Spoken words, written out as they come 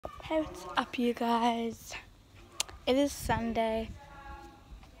Hey, what's up, you guys? It is Sunday.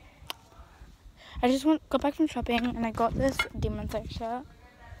 I just got back from shopping and I got this Demon Slayer shirt,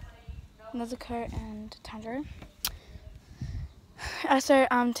 Nezuko and Tanjiro.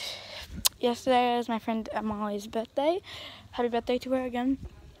 Yesterday was my friend Molly's birthday. Happy birthday to her again.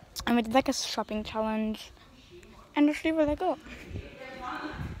 And we did like a shopping challenge. And let's see what I got.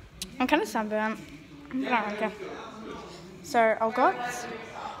 I'm kind of sunburnt, but I don't care. So I'll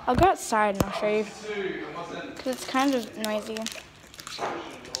go outside and I'll show you, because it's kind of noisy.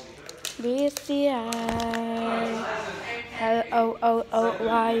 BCI. Hello,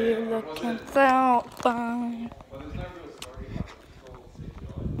 why you looking so fine?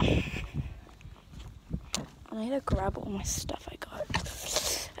 I need to grab all my stuff I got.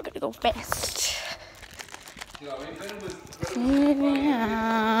 I gotta go fast. I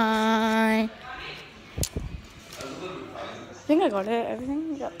think I got it.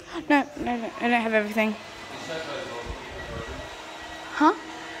 Everything? No, I don't have everything. Huh?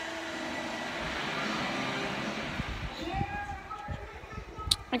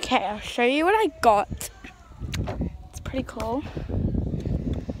 Okay, I'll show you what I got. It's pretty cool.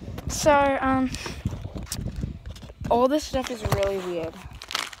 So, all this stuff is really weird.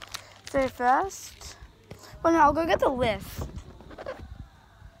 So first, well, no, I'll go get the list.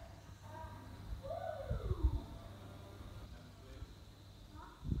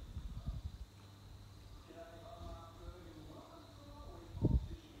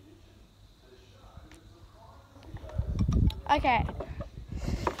 Okay.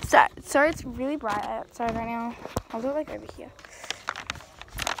 So it's really bright outside right now. I'll do it like over here.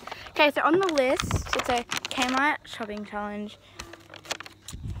 Okay, so on the list, it's a Kmart shopping challenge.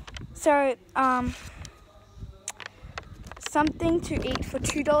 So, something to eat for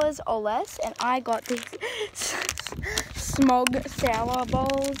 $2 or less, and I got these smog sour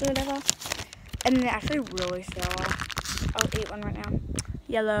bowls or whatever, and they're actually really sour. I'll eat one right now.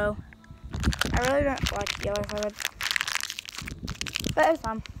 Yellow. I really don't like yellow food, but it was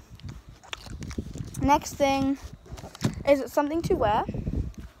fun. Next thing is something to wear.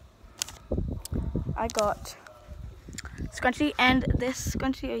 I got scrunchie and this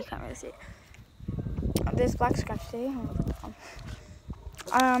scrunchie. Oh, you can't really see it. This black scrunchie. I'm gonna put that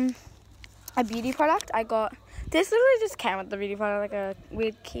on. A beauty product. I got this. Literally just came with the beauty product, like a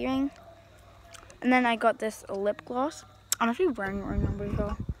weird keyring. And then I got this lip gloss. I'm actually wearing it right now, pretty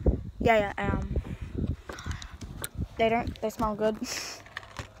sure. Yeah, I am. They smell good.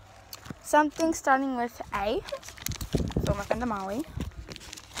 Something starting with A. So my friend Amali.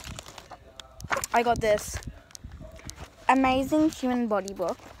 I got this Amazing Human Body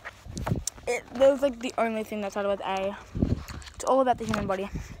book. It was like the only thing that started with A. It's all about the human body.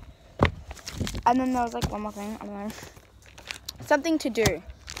 And then there was like one more thing, I don't know. Something to do.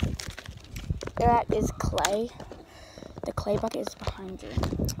 That is clay. The clay bucket is behind you.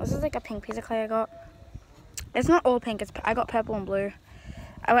 This is like a pink piece of clay I got. It's not all pink, I got purple and blue.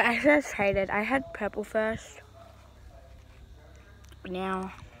 I actually traded. I had purple first. But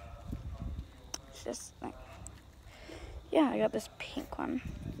now it's just like, yeah, I got this pink one.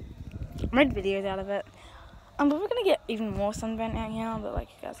 I made videos out of it. I'm probably gonna get even more sunburnt out here, but like,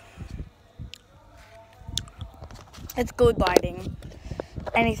 you guys, it's good lighting.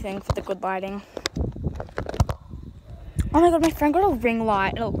 Anything for the good lighting. Oh my god, my friend got a ring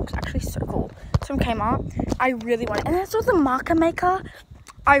light and it looks actually so cool. It's from Kmart. I really want it. And that's also the marker maker.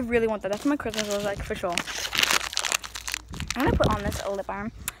 I really want that. That's what my Christmas was like, for sure. I'm gonna put on this lip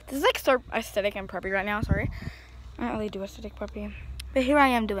balm. This is like so aesthetic and preppy right now, sorry. I don't really do aesthetic preppy. But here I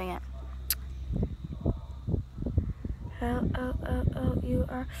am doing it. Oh, you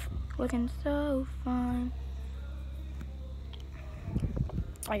are looking so fine.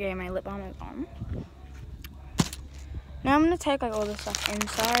 Okay, my lip balm is on. Now I'm gonna take like all this stuff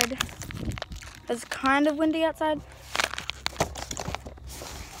inside. It's kind of windy outside.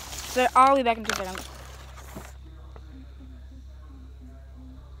 So I'll be back in 2 seconds.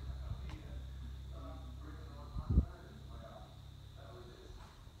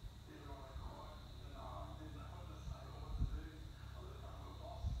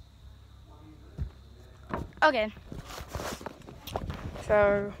 Okay.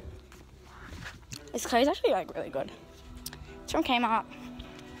 So this clay is actually like really good. It's from Kmart.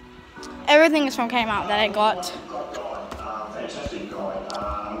 Everything is from Kmart that I got. Fantastic guy,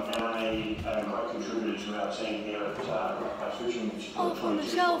 and a great contributor to our team here at Great Fishing. Elf on the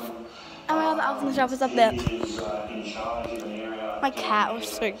shelf. And my other elf on the shelf is up there. He is in charge of an area. My cat was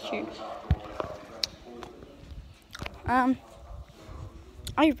so cute. I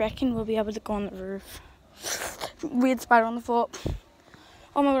reckon we'll be able to go on the roof. Weird spider on the floor.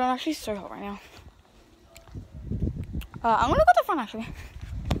 Oh my god, I'm actually so hot right now. I'm gonna go to the front actually.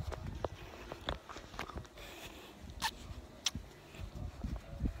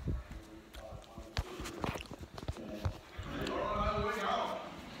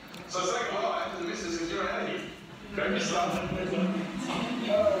 So say goodbye to the missus because you're out of here. Grab your stuff.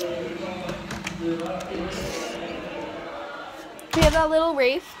 We have that little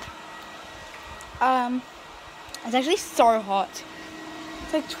reef. It's actually so hot.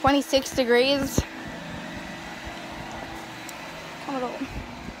 It's like 26 degrees. Come on.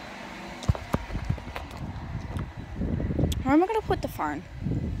 Where am I gonna put the phone?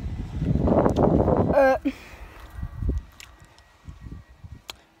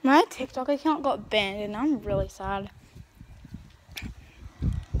 My TikTok account got banned and I'm really sad.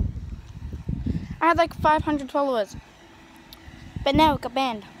 I had like 500 followers. But now it got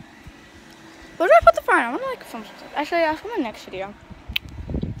banned. Where do I put the phone? I want to like film something. Actually, I'll film the next video.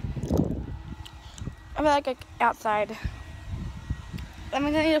 I'll be like outside. That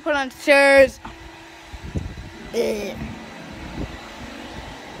means I need to put on shoes. You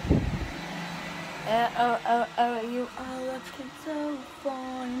are looking so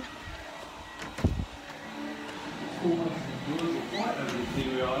fine. Right over the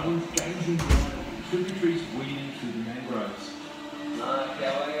Tiwi Islands, gazing down at the tributaries weaving through the mangroves.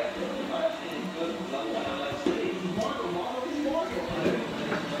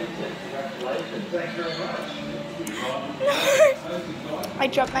 Thanks very much. I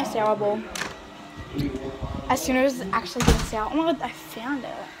dropped my sour ball. As soon as it was actually getting sour. Oh my god, I found it.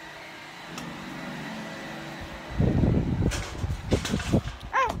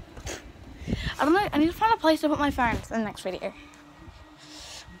 Oh. I don't know, I need to find a place to put my phone for the next video.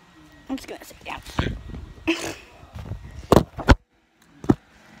 I'm just gonna sit down.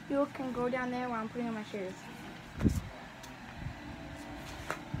 You can go down there where I'm putting on my shoes.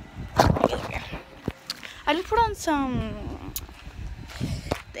 Okay. I just put on some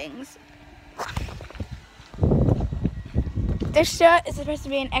things. This shirt is supposed to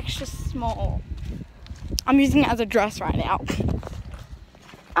be an extra small. I'm using it as a dress right now.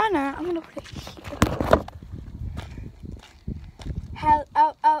 Oh no, I'm gonna put it here.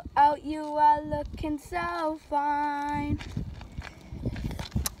 Hello, you are looking so fine.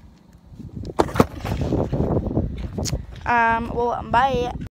 Well, bye.